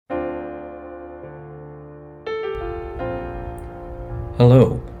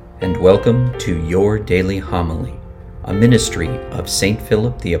Hello, and welcome to Your Daily Homily, a ministry of St.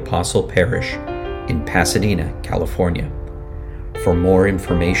 Philip the Apostle Parish in Pasadena, California. For more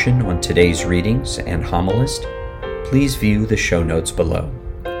information on today's readings and homilist, please view the show notes below.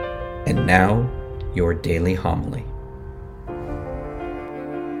 And now, your daily homily.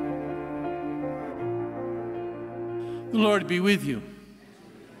 The Lord be with you.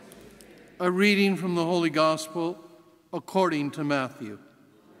 A reading from the Holy Gospel according to Matthew.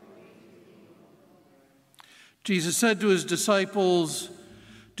 Jesus said to his disciples,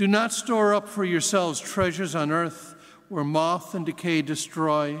 "Do not store up for yourselves treasures on earth where moth and decay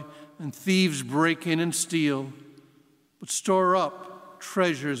destroy and thieves break in and steal, but store up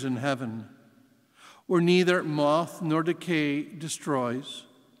treasures in heaven where neither moth nor decay destroys,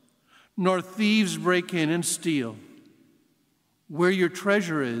 nor thieves break in and steal. Where your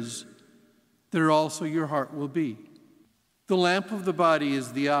treasure is, there also your heart will be. The lamp of the body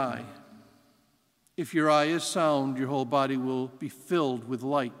is the eye. If your eye is sound, your whole body will be filled with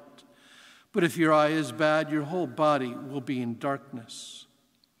light. But if your eye is bad, your whole body will be in darkness.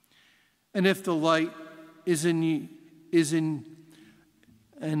 And if the light in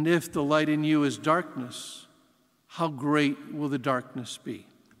you is darkness, how great will the darkness be?"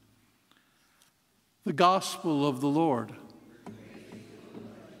 The Gospel of the Lord.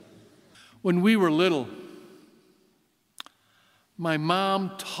 When we were little, my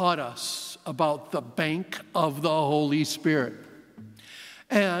mom taught us about the bank of the Holy Spirit.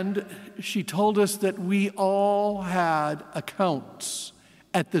 And she told us that we all had accounts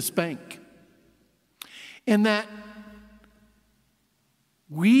at this bank. And that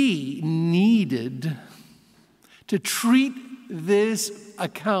we needed to treat this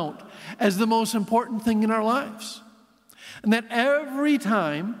account as the most important thing in our lives. And that every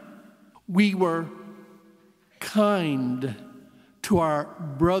time we were kind to our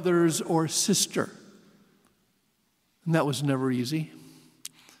brothers or sister, and that was never easy,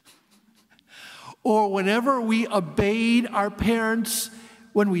 or whenever we obeyed our parents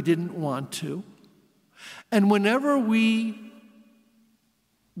when we didn't want to, and whenever we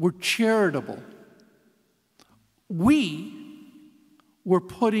were charitable, we were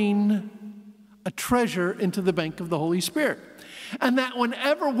putting a treasure into the bank of the Holy Spirit. And that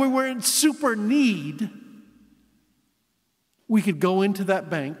whenever we were in super need, we could go into that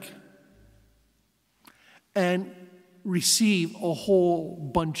bank and receive a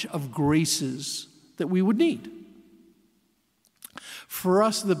whole bunch of graces that we would need. For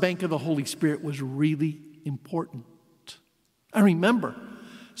us, the bank of the Holy Spirit was really important. I remember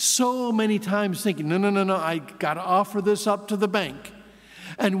so many times thinking, no, I got to offer this up to the bank.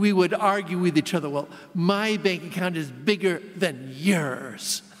 And we would argue with each other, well, my bank account is bigger than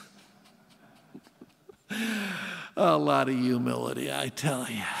yours. A lot of humility, I tell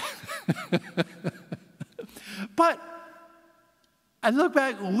you. But I look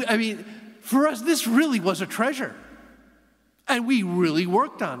back, for us, this really was a treasure. And we really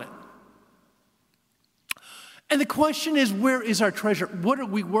worked on it. And the question is, where is our treasure? What are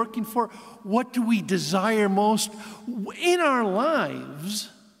we working for? What do we desire most in our lives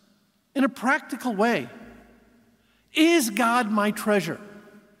in a practical way? Is God my treasure?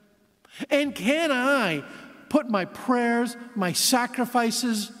 And can I put my prayers, my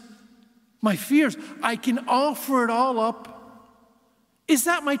sacrifices, my fears, I can offer it all up? Is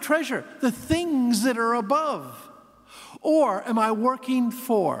that my treasure? The things that are above? Or am I working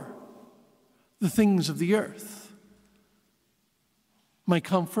for the things of the earth? My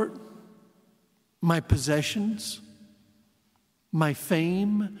comfort, my possessions, my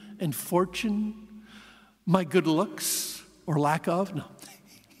fame and fortune, my good looks or lack of? No.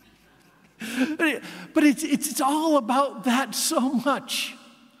 But it's all about that so much.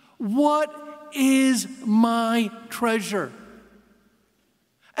 What is my treasure?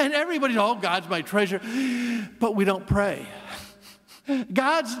 And everybody, God's my treasure, but we don't pray.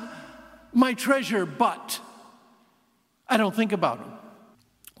 God's my treasure, but I don't think about him.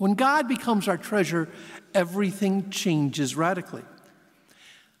 When God becomes our treasure, everything changes radically.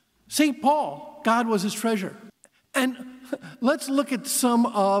 St. Paul, God was his treasure. And let's look at some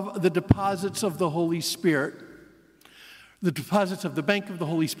of the deposits of the Holy Spirit, the deposits of the bank of the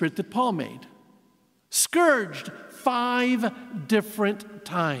Holy Spirit that Paul made. Scourged 5 different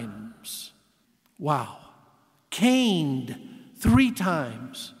times. Wow. Caned 3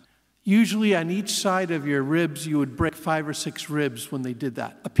 times. Usually on each side of your ribs, you would break 5 or 6 ribs when they did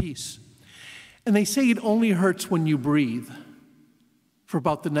that, a piece. And they say it only hurts when you breathe for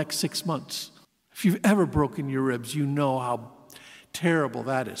about the next 6 months. If you've ever broken your ribs, you know how terrible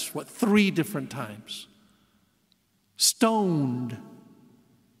that is. 3 different times. Stoned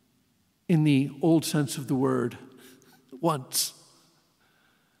in the old sense of the word, once,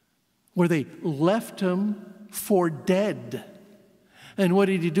 where they left him for dead. And what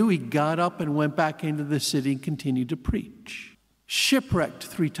did he do? He got up and went back into the city and continued to preach. Shipwrecked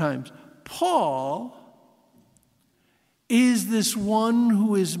 3 times. Paul is this one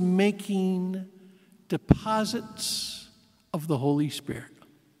who is making deposits of the Holy Spirit.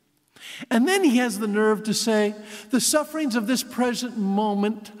 And then he has the nerve to say, the sufferings of this present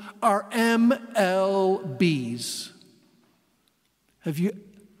moment are MLBs.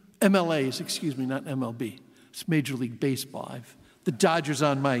 MLAs, excuse me, not MLB. It's Major League Baseball. The Dodgers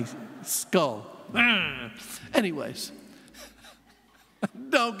on my skull. Anyways,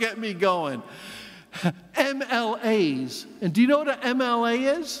 don't get me going. MLAs. And do you know what an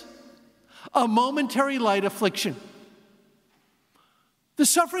MLA is? A momentary light affliction. The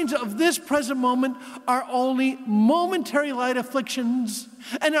sufferings of this present moment are only momentary light afflictions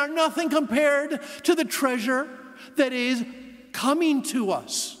and are nothing compared to the treasure that is coming to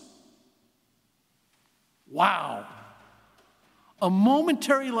us. Wow. A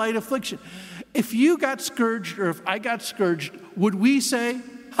momentary light affliction. If you got scourged or if I got scourged, would we say,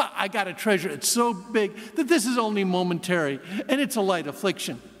 I got a treasure, it's so big that this is only momentary and it's a light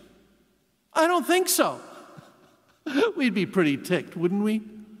affliction? I don't think so. We'd be pretty ticked, wouldn't we?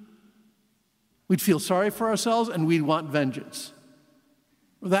 We'd feel sorry for ourselves and we'd want vengeance.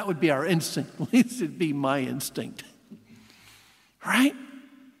 Well, that would be our instinct. At least it'd be my instinct. Right?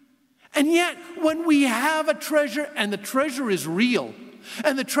 And yet, when we have a treasure and the treasure is real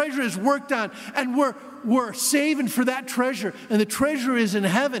and the treasure is worked on and we're saving for that treasure and the treasure is in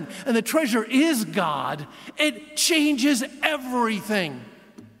heaven and the treasure is God, it changes everything.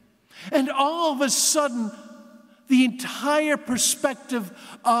 And all of a sudden, the entire perspective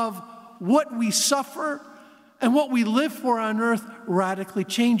of what we suffer and what we live for on earth radically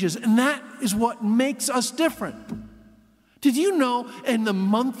changes. And that is what makes us different. Did you know in the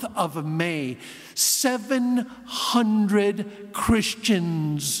month of May, 700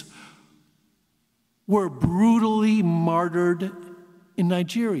 Christians were brutally martyred in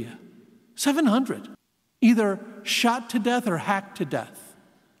Nigeria? 700. Either shot to death or hacked to death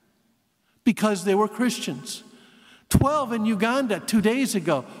because they were Christians. 12 in Uganda 2 days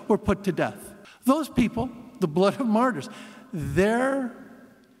ago were put to death. Those people, the blood of martyrs, their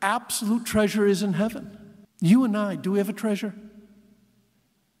absolute treasure is in heaven. You and I, do we have a treasure?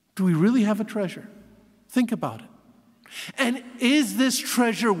 Do we really have a treasure? Think about it. And is this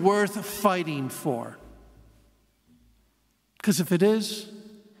treasure worth fighting for? Because if it is,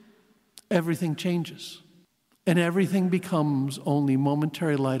 everything changes. And everything becomes only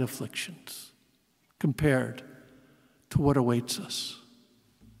momentary light afflictions compared to what awaits us.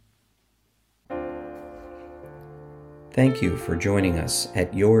 Thank you for joining us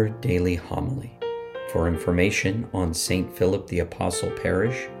at Your Daily Homily. For information on St. Philip the Apostle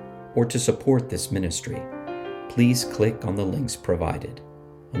Parish or to support this ministry, please click on the links provided.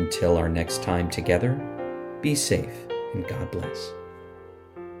 Until our next time together, be safe and God bless.